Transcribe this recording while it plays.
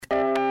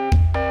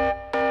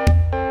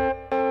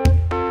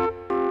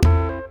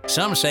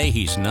Some say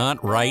he's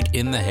not right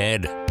in the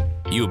head.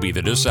 You be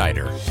the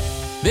decider.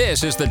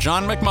 This is the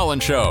John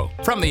McMullen Show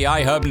from the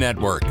iHub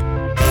Network.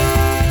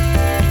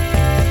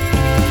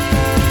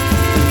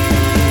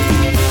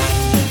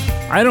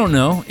 I don't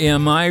know.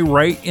 Am I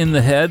right in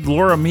the head,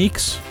 Laura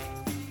Meeks?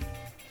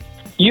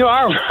 You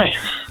are right.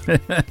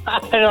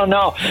 I don't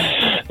know.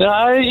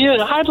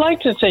 I'd like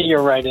to say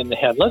you're right in the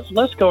head.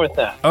 Let's go with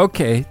that.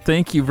 Okay.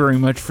 Thank you very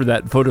much for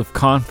that vote of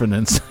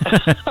confidence.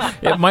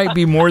 It might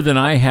be more than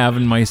I have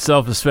in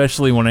myself,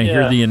 especially when I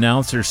hear the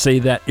announcer say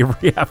that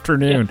every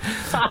afternoon.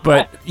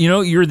 But,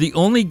 you're the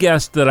only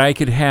guest that I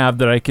could have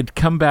that I could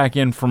come back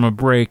in from a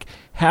break,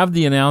 have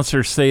the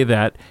announcer say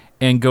that,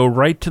 and go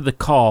right to the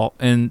call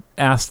and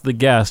ask the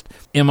guest,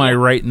 am I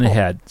right in the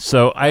head?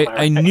 So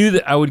I knew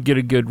that I would get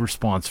a good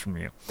response from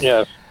you.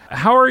 Yes.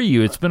 How are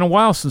you? It's been a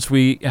while since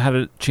we had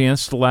a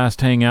chance to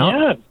last hang out.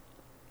 Yeah.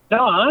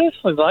 No,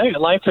 honestly,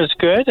 life is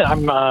good.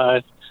 I'm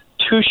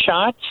 2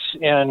 shots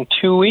and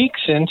 2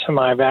 weeks into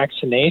my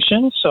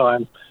vaccination, so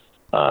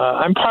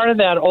I'm part of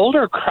that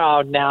older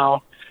crowd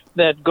now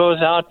that goes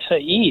out to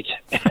eat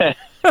and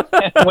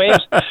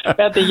waves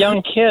at the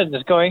young kids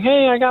going,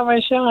 hey, I got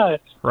my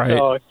shot. Right.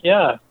 So,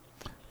 yeah.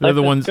 They're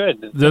the ones.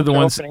 They're the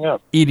ones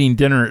eating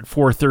dinner at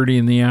 4:30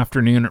 in the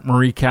afternoon at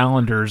Marie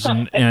Callender's,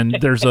 and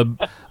there's a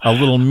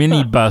little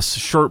mini bus,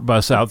 short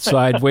bus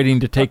outside, waiting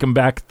to take them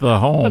back to the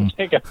home.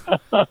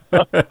 Well,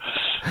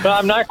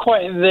 I'm not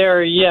quite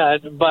there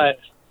yet, but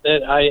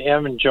I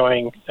am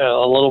enjoying a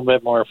little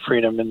bit more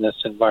freedom in this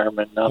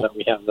environment now that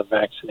we have the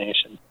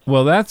vaccination.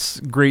 Well, that's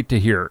great to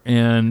hear,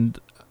 and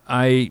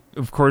I,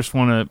 of course,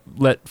 want to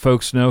let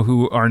folks know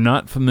who are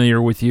not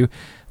familiar with you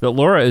that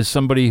Laura is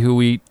somebody who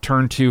we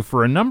turn to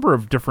for a number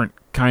of different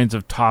kinds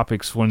of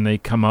topics when they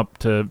come up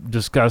to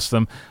discuss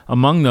them.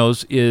 Among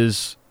those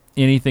is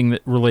anything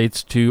that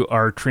relates to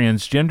our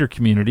transgender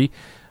community.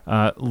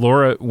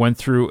 Laura went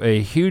through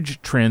a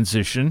huge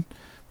transition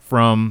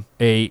from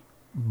a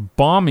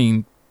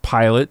bombing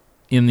pilot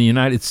in the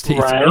United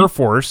States Air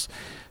Force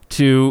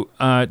to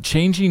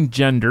changing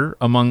gender,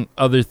 among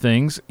other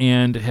things,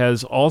 and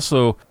has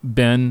also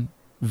been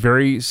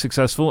very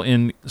successful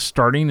in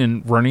starting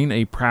and running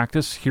a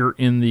practice here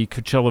in the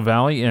Coachella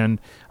Valley, and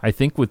I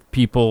think with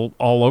people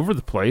all over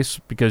the place,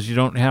 because you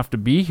don't have to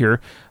be here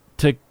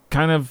to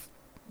kind of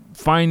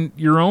find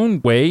your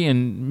own way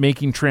in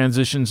making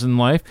transitions in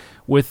life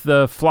with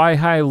Fly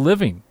High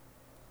Living.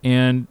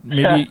 And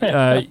maybe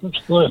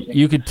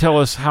you could tell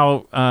us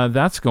how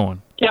that's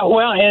going. Yeah,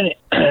 well,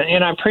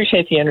 and I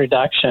appreciate the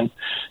introduction.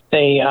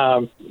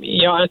 I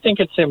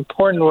think it's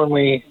important when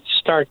we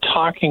start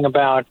talking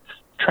about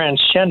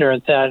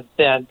transgender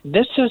that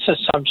this is a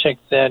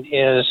subject that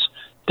is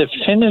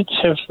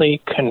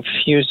definitively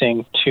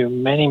confusing to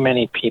many,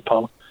 many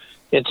people.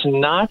 It's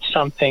not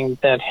something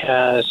that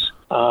has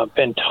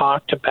been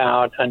talked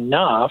about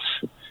enough,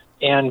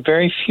 and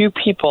very few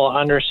people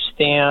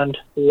understand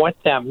what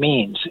that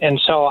means. And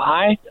so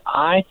I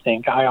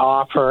think I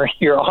offer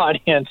your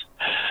audience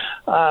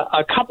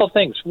a couple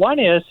things. One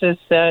is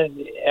that,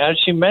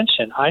 as you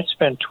mentioned, I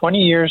spent a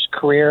 20-year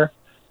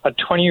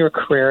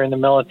career in the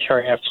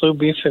military. I flew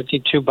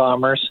B-52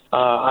 bombers.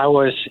 I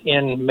was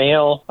in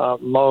male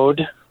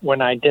mode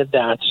when I did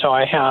that, so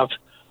I have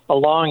a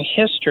long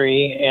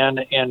history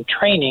and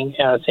training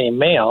as a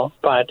male,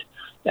 but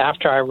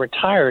after I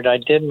retired, I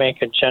did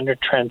make a gender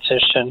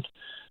transition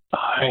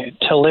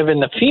to live in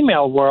the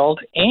female world,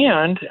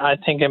 and I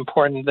think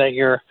important that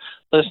your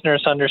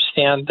listeners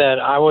understand that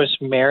I was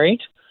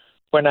married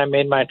when I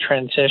made my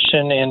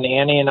transition, and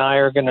Annie and I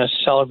are going to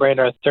celebrate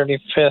our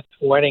 35th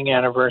wedding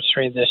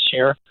anniversary this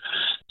year.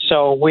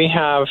 So we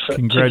have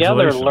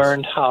together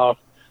learned how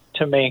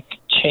to make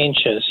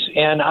changes.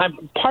 And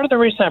part of the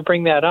reason I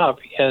bring that up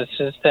is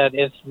that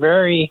it's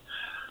very,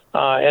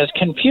 as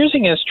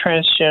confusing as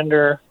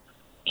transgender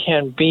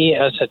can be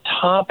as a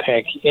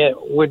topic, it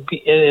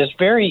is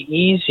very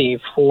easy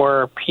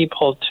for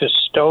people to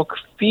stoke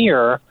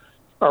fear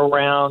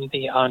around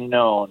the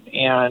unknown.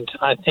 And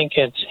I think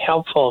it's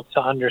helpful to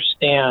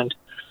understand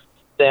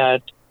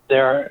that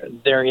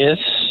there is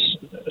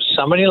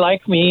somebody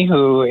like me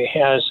who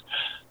has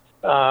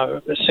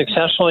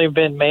successfully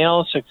been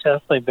male,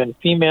 successfully been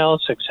female,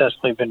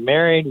 successfully been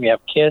married. We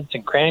have kids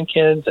and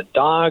grandkids and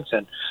dogs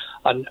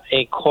and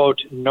a, quote,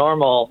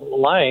 normal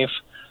life,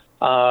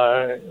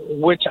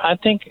 which I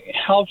think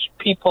helps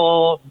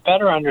people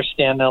better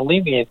understand and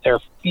alleviate their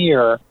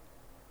fear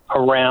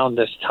around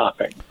this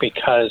topic,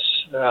 because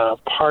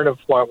part of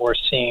what we're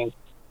seeing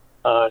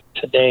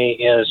today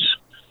is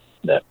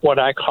that what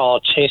I call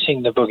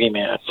chasing the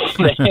boogeyman.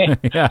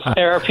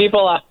 There are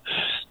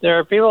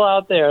people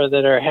out there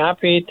that are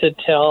happy to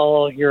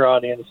tell your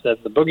audience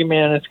that the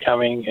boogeyman is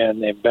coming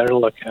and they better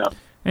look out.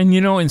 And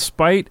in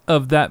spite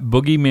of that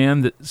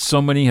boogeyman that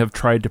so many have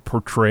tried to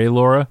portray,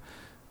 Laura,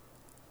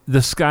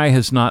 the sky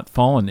has not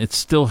fallen. It's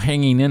still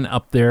hanging in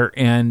up there,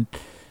 and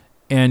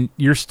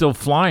you're still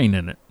flying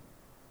in it.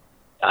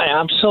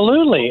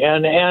 Absolutely,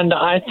 and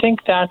I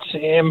think that's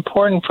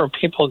important for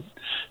people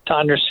to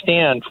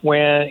understand.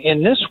 When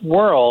in this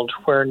world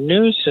where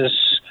news is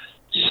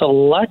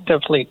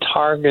selectively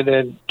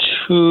targeted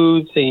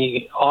to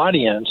the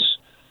audience,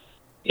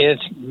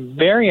 it's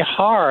very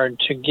hard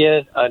to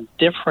get a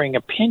differing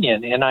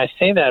opinion. And I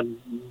say that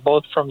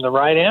both from the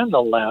right and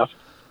the left.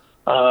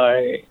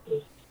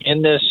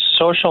 In this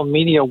social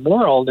media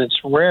world, it's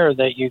rare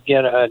that you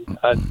get a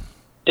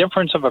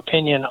difference of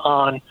opinion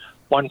on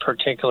one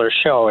particular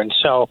show. And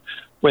so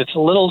with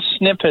little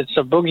snippets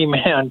of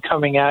Boogeyman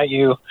coming at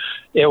you,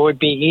 it would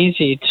be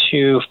easy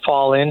to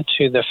fall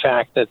into the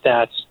fact that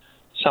that's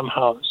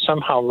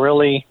somehow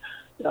really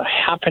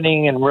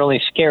happening and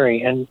really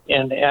scary. And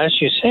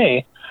as you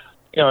say,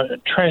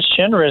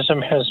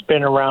 transgenderism has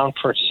been around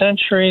for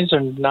centuries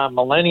and not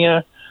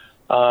millennia.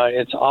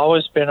 It's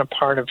always been a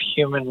part of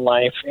human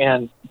life.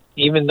 And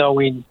even though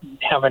we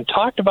haven't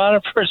talked about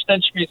it for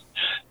centuries,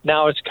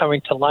 now it's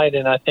coming to light.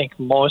 And I think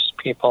most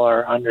people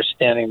are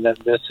understanding that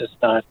this is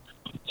not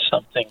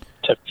something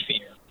to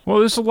fear. Well,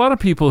 there's a lot of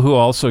people who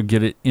also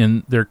get it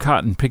in their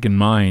cotton-picking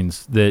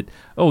minds that,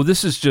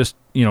 this is just,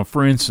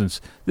 for instance,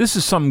 this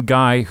is some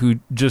guy who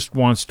just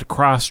wants to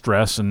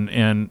cross-dress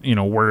and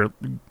wear,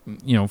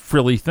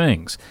 frilly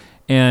things.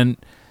 And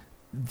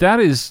that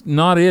is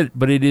not it,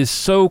 but it is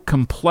so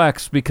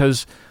complex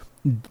because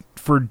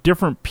for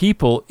different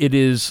people, it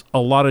is a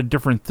lot of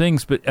different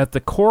things. But at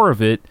the core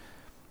of it,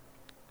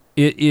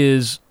 it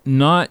is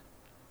not,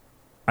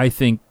 I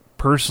think,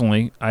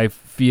 personally, I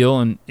feel,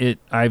 and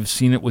I've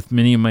seen it with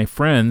many of my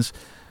friends,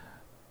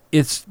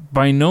 it's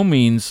by no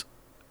means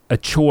a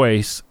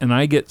choice, and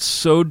I get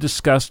so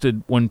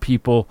disgusted when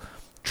people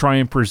try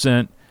and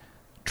present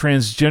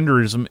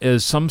transgenderism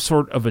as some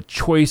sort of a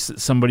choice that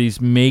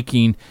somebody's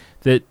making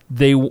that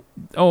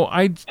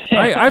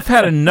I've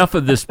had enough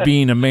of this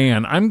being a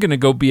man. I'm going to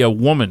go be a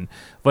woman.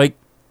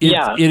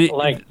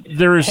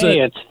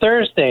 It's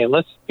Thursday.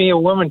 Let's be a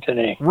woman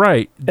today.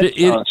 Right. That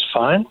sounds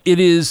fun. It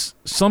is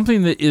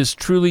something that is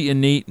truly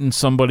innate in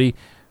somebody.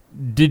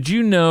 Did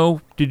you know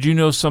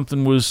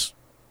something was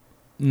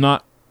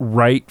not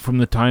right from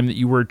the time that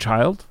you were a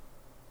child?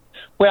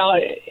 Well,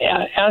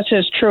 as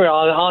is true,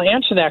 I'll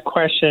answer that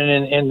question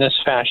in this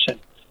fashion.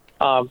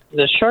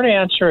 The short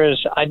answer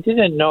is I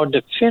didn't know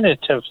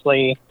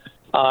definitively,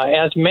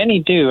 as many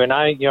do, and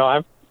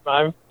I've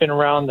been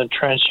around the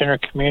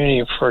transgender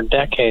community for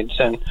decades,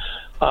 and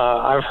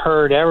I've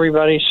heard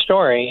everybody's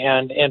story,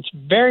 and it's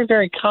very,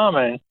 very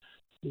common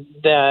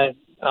that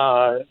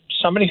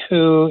somebody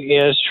who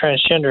is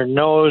transgender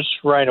knows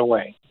right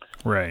away.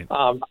 Right.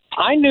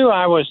 I knew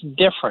I was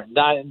different.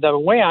 The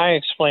way I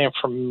explain it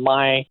from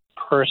my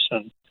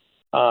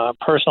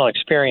personal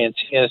experience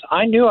is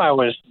I knew I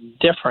was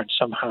different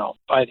somehow,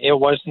 but it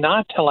was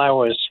not till I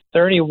was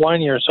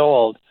 31 years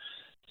old,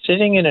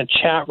 sitting in a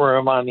chat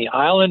room on the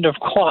island of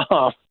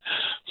Guam.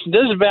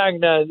 This is back,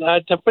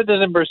 to put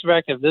this in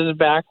perspective, this is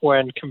back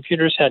when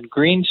computers had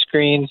green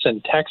screens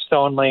and text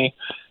only,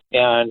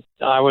 and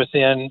I was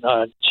in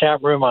a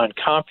chat room on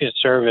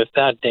CompuServe, if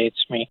that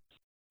dates me.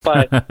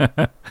 But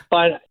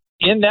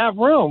in that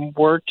room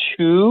were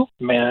two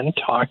men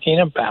talking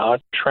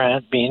about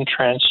being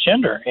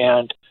transgender,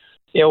 and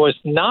it was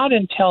not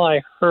until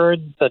I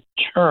heard the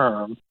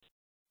term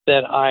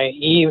that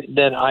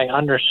I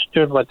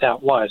understood what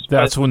that was.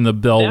 That's when the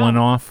bell went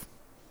off?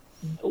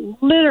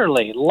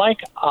 Literally,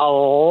 like a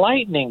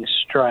lightning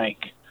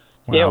strike.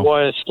 Wow. It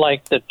was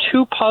like the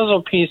two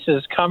puzzle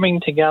pieces coming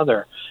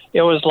together.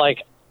 It was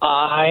like,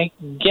 I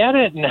get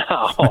it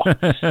now.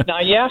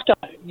 Now you have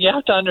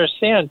to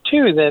understand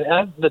too that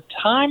at the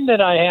time that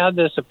I had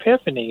this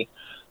epiphany,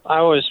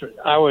 I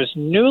was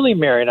newly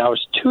married. I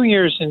was 2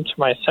 years into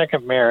my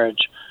second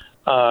marriage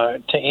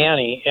to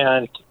Annie,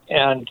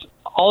 and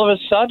all of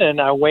a sudden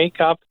I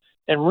wake up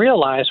and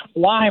realize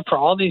why for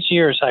all these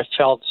years I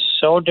felt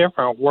so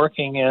different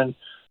working in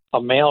a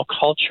male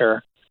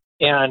culture.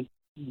 And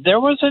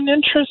there was an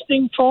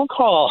interesting phone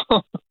call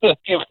that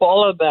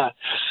followed that.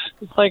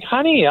 It's like,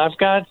 honey, I've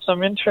got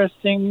some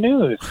interesting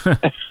news.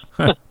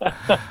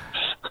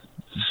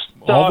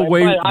 All the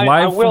way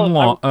live from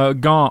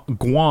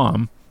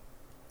Guam.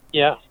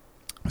 Yeah.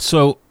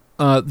 So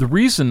the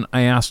reason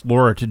I asked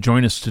Laura to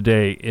join us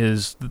today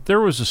is that there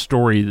was a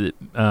story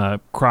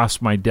that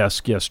crossed my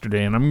desk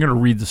yesterday, and I'm going to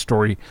read the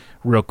story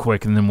real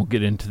quick, and then we'll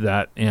get into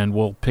that, and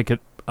we'll pick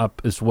it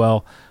up as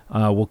well.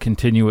 We'll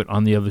continue it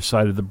on the other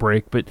side of the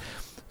break. But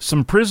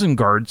some prison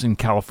guards in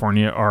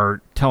California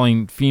are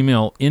telling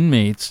female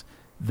inmates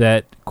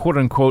that,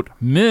 quote-unquote,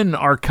 men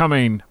are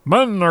coming,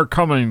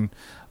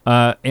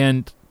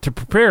 and to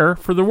prepare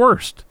for the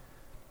worst.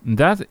 And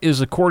that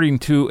is according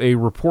to a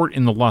report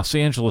in the Los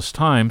Angeles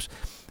Times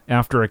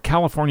after a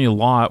California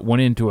law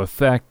went into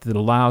effect that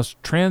allows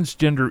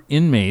transgender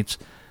inmates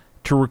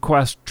to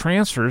request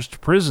transfers to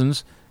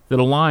prisons that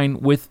align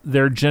with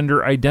their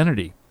gender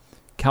identity.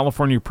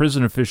 California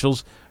prison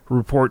officials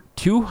report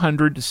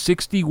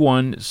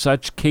 261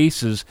 such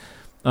cases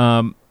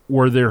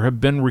where there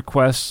have been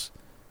requests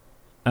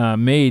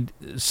made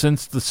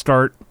since the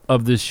start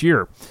of this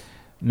year.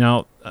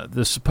 Now,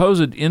 the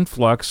supposed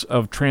influx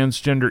of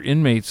transgender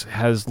inmates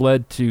has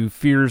led to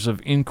fears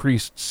of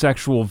increased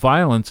sexual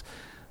violence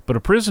but a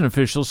prison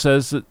official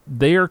says that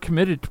they are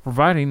committed to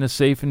providing a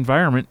safe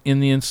environment in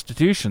the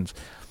institutions.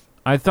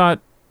 I thought,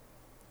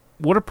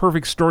 what a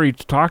perfect story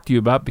to talk to you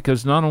about,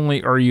 because not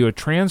only are you a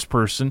trans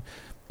person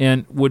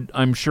and would,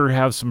 I'm sure,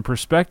 have some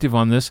perspective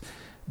on this,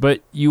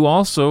 but you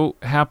also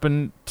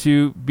happen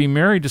to be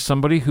married to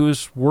somebody who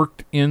has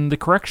worked in the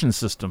correction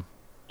system.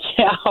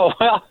 Yeah,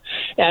 well,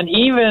 and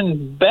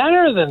even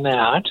better than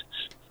that,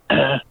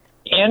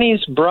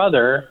 Annie's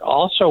brother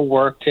also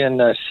worked in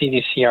the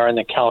CDCR in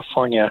the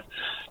California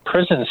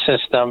prison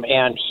system,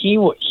 and he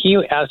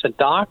as a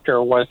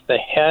doctor was the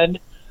head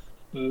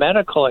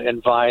medical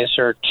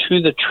advisor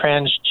to the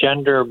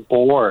transgender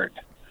board.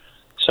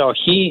 So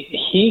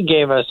he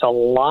gave us a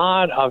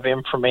lot of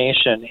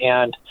information,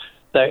 and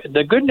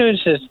the good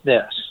news is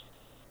this: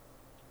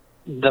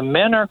 the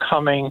men are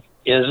coming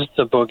is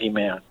the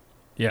boogeyman.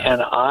 Yeah.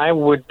 And I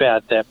would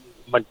bet that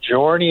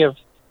majority of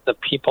the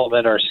people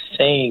that are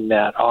saying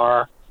that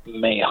are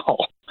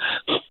male.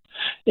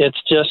 It's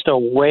just a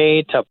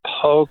way to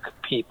poke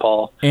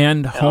people.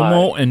 And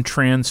homo and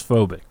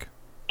transphobic.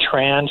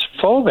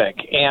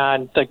 Transphobic.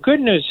 And the good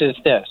news is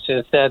this,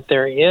 is that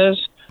there is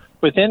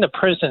within the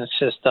prison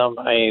system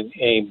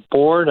a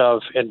board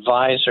of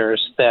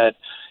advisors that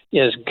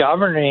is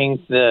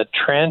governing the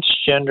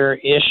transgender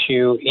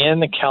issue in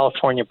the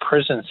California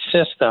prison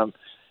system.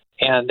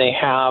 And they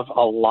have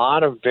a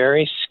lot of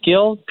very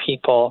skilled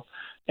people,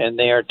 and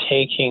they are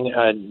taking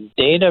a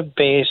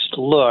data-based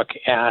look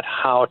at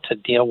how to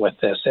deal with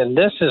this. And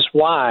this is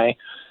why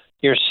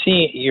you're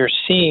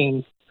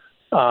seeing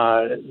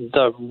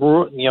the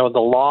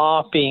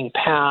law being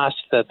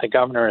passed, that the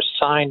governor has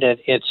signed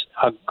it. It's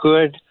a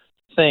good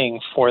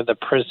thing for the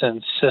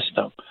prison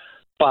system.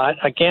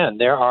 But again,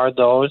 there are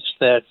those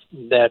that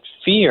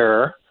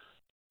fear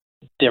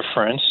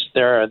difference.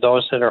 There are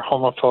those that are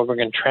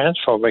homophobic and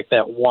transphobic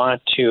that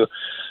want to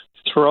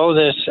throw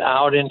this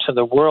out into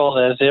the world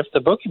as if the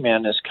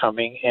boogeyman is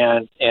coming,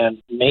 and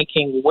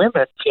making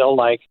women feel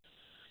like,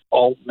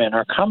 oh, men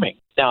are coming.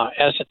 Now,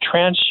 as a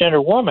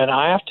transgender woman,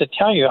 I have to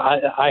tell you,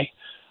 I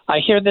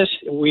hear this.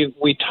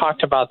 We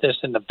talked about this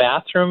in the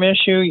bathroom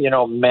issue. You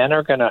know, men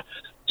are going to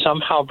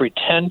somehow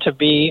pretend to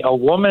be a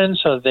woman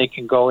so they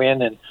can go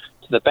in and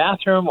to the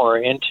bathroom or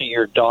into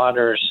your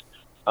daughter's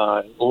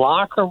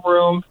locker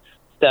room.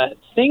 The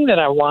thing that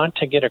I want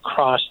to get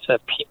across to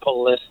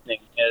people listening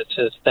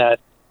is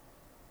that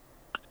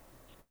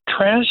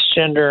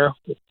transgender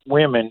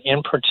women,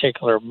 in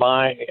particular,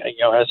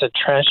 as a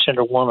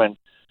transgender woman,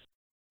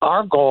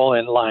 our goal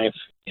in life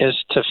is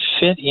to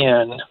fit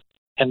in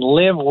and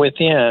live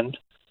within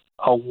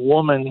a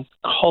woman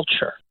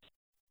culture.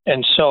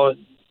 And so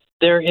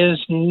there is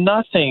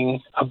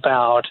nothing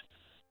about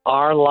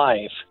our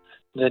life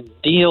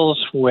that deals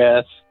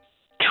with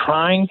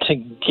trying to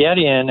get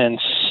in and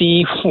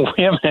see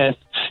women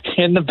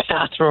in the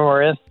bathroom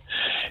or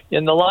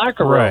in the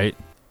locker room. Right.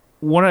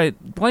 What I'd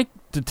like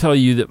to tell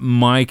you that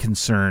my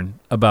concern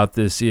about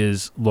this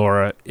is,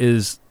 Laura,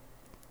 is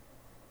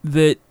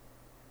that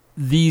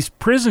these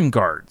prison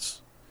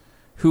guards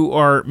who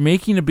are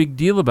making a big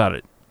deal about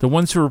it, the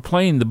ones who are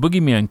playing the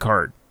boogeyman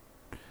card,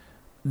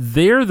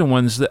 they're the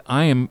ones that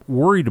I am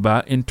worried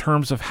about in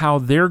terms of how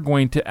they're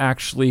going to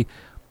actually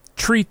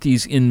treat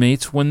these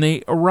inmates when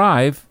they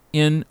arrive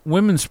in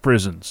women's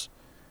prisons,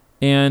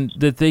 and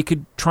that they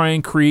could try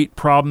and create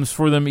problems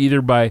for them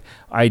either by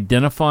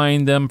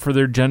identifying them for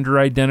their gender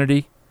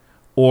identity,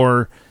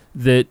 or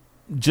that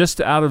just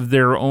out of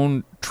their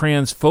own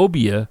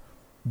transphobia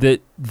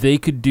that they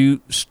could do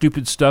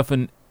stupid stuff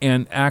and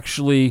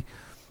actually,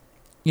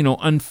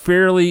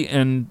 unfairly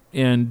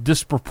and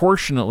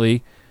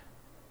disproportionately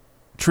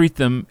treat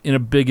them in a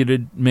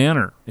bigoted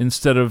manner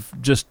instead of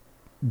just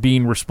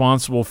being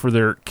responsible for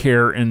their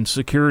care and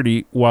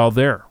security while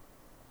there.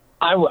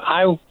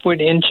 I would,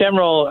 in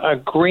general,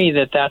 agree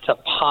that that's a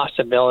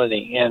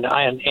possibility, and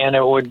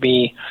it would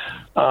be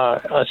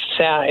it's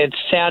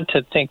sad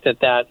to think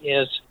that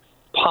is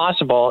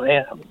possible.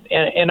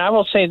 And I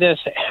will say this,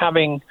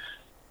 having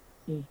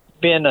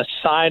been a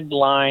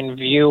sideline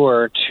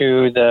viewer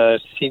to the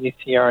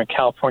CDCR and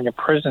California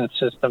prison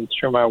system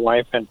through my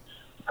wife and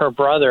her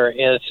brother,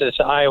 is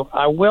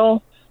I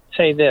will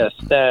say this,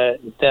 that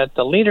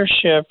the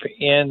leadership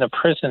in the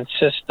prison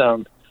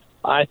system,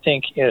 I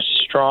think, is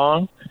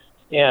strong.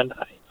 And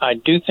I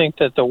do think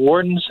that the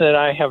wardens that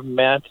I have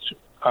met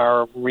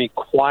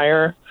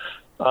require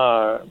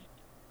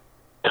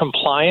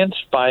compliance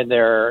by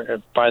their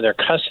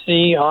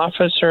custody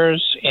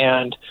officers,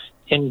 and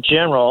in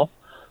general,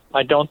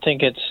 I don't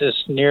think it's as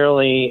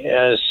nearly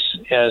as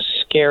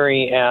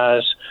scary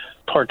as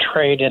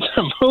portrayed in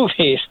the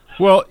movies.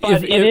 Well,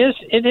 but this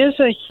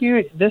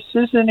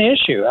is an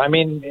issue. I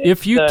mean,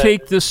 if you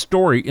take this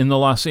story in the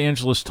Los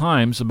Angeles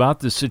Times about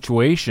this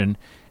situation,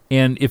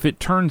 and if it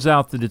turns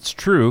out that it's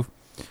true,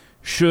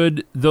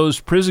 should those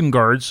prison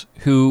guards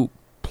who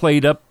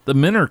played up the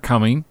men are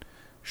coming,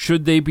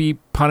 should they be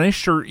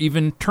punished or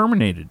even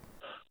terminated?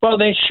 Well,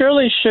 they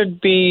surely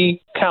should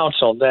be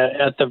counseled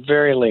at the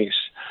very least.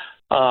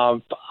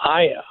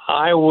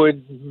 I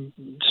would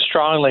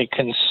strongly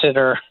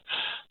consider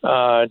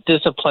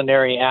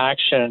disciplinary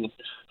action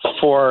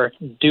for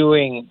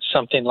doing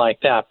something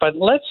like that. But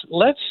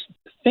let's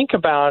think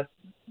about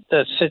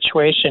the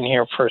situation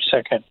here for a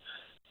second.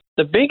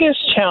 The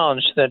biggest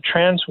challenge that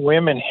trans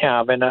women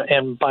have,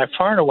 and by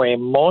far and away,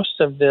 most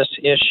of this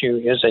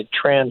issue is a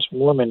trans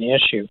woman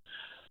issue.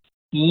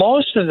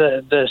 Most of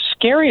the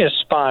scariest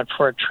spot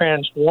for a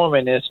trans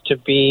woman is to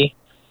be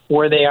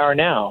where they are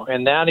now,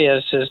 and that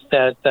is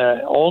that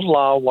the old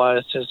law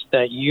is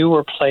that you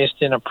were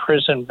placed in a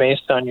prison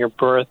based on your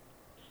birth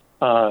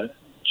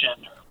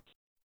gender.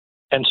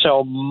 And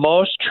so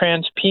most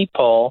trans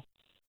people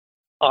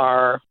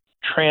are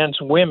trans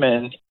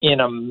women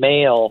in a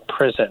male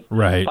prison.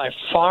 Right. By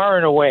far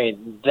and away,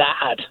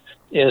 that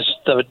is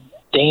the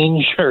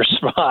danger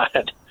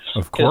spot.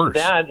 Of course.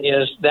 That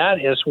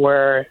is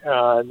where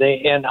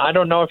they, and I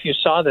don't know if you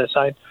saw this,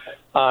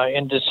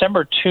 in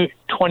December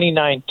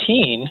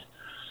 2019,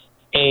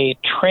 a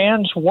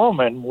trans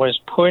woman was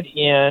put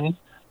in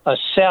a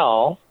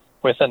cell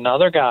with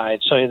another guy.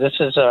 So this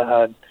is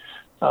a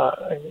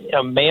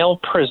male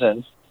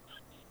prison,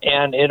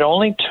 and it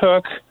only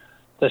took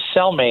the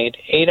cellmate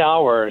 8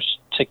 hours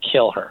to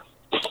kill her.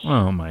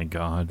 Oh my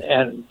God!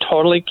 And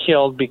totally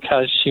killed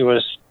because she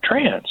was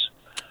trans.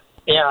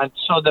 And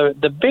so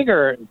the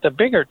bigger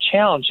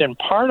challenge, and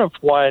part of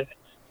what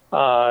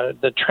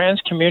the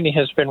trans community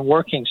has been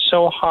working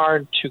so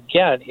hard to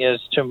get,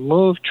 is to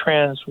move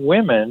trans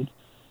women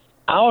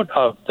out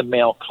of the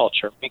male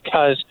culture,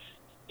 because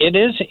it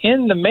is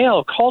in the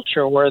male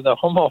culture where the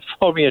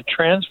homophobia,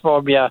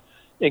 transphobia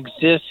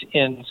exists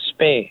in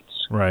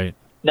spades. Right.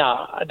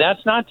 Now,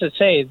 that's not to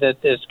say that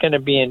it's going to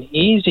be an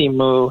easy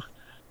move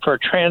for a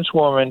trans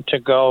woman to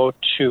go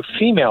to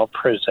female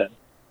prison,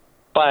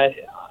 but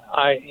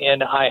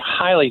I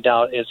highly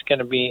doubt it's going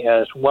to be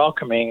as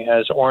welcoming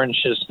as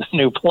Orange is the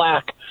New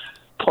Black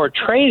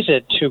portrays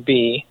it to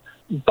be.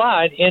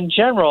 But in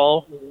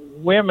general,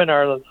 women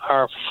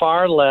are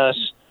far less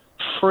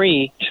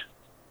freaked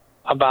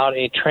about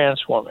a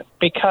trans woman,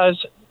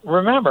 because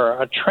remember,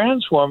 a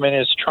trans woman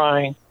is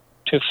trying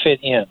to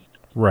fit in.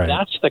 Right.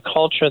 That's the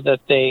culture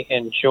that they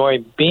enjoy,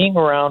 being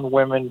around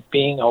women,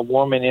 being a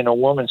woman in a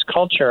woman's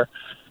culture.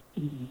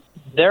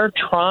 They're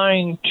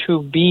trying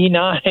to be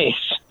nice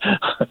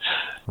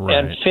right.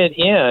 and fit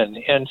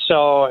in. And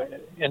so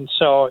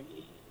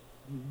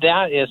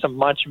that is a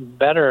much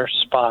better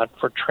spot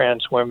for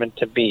trans women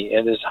to be.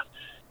 It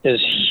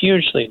is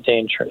hugely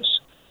dangerous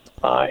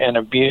and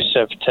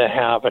abusive to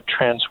have a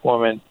trans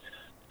woman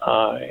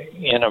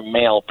in a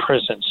male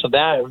prison. So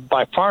that,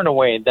 by far and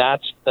away,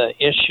 that's the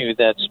issue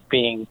that's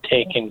being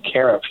taken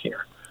care of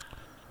here.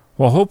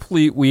 Well,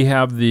 hopefully we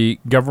have the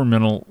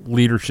governmental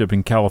leadership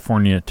in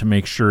California to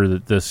make sure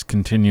that this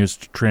continues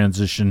to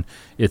transition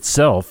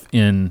itself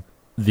in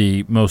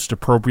the most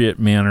appropriate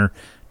manner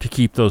to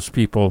keep those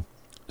people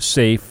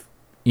safe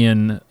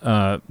in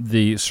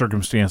the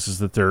circumstances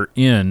that they're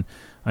in.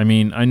 I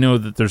mean, I know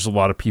that there's a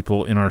lot of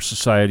people in our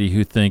society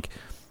who think,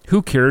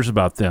 who cares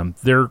about them?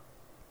 They're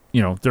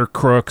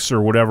crooks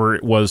or whatever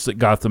it was that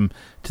got them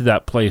to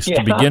that place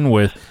to begin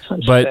with.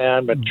 But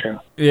sad, but true.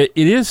 It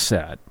is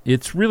sad.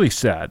 It's really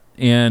sad.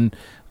 And,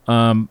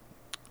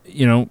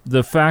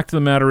 the fact of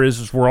the matter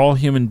is we're all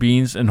human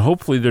beings, and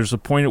hopefully there's a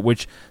point at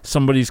which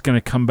somebody's going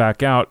to come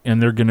back out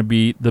and they're going to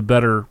be the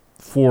better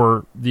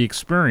for the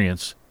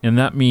experience. And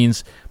that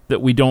means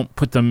that we don't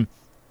put them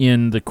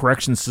in the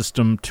correction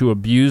system to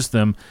abuse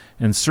them,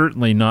 and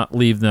certainly not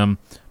leave them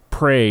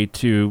prey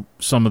to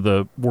some of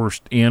the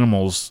worst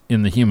animals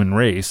in the human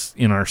race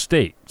in our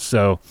state.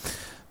 So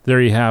there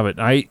you have it.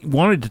 I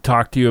wanted to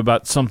talk to you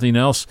about something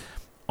else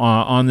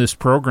on this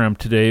program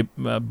today,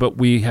 but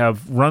we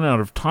have run out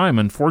of time,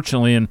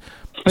 unfortunately, and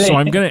so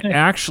I'm going to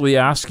actually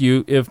ask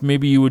you if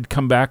maybe you would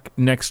come back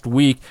next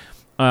week.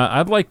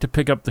 I'd like to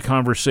pick up the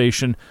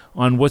conversation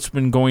on what's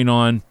been going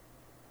on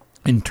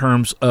in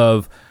terms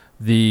of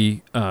the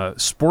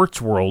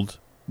sports world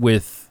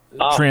with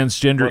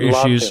transgender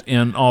issues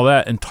and all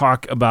that, and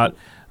talk about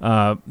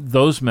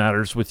those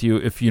matters with you,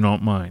 if you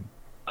don't mind.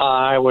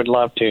 I would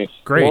love to.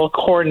 Great. We'll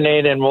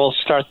coordinate and we'll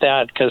start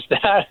that, because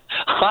I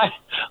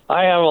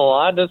have a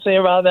lot to say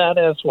about that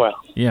as well.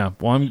 Yeah,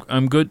 well,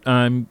 I'm good.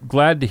 I'm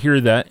glad to hear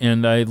that,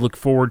 and I look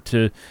forward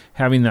to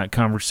having that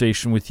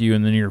conversation with you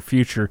in the near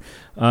future.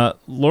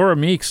 Laura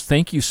Meeks,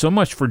 thank you so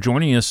much for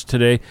joining us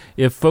today.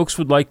 If folks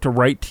would like to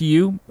write to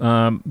you,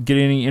 get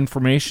any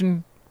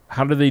information,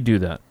 how do they do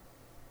that?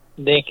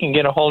 They can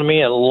get a hold of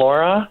me at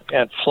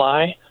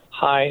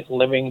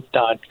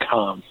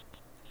laura@flyhighliving.com.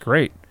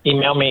 Great.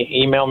 Email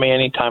me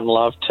anytime.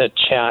 Love to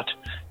chat.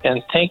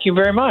 And thank you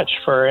very much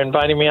for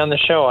inviting me on the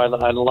show. I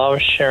love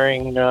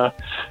sharing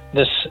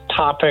this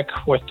topic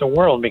with the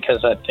world,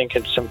 because I think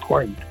it's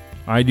important.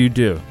 I do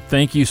too.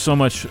 Thank you so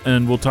much,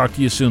 and we'll talk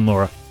to you soon,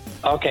 Laura.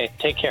 Okay,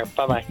 take care.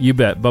 Bye-bye. You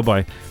bet.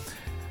 Bye-bye.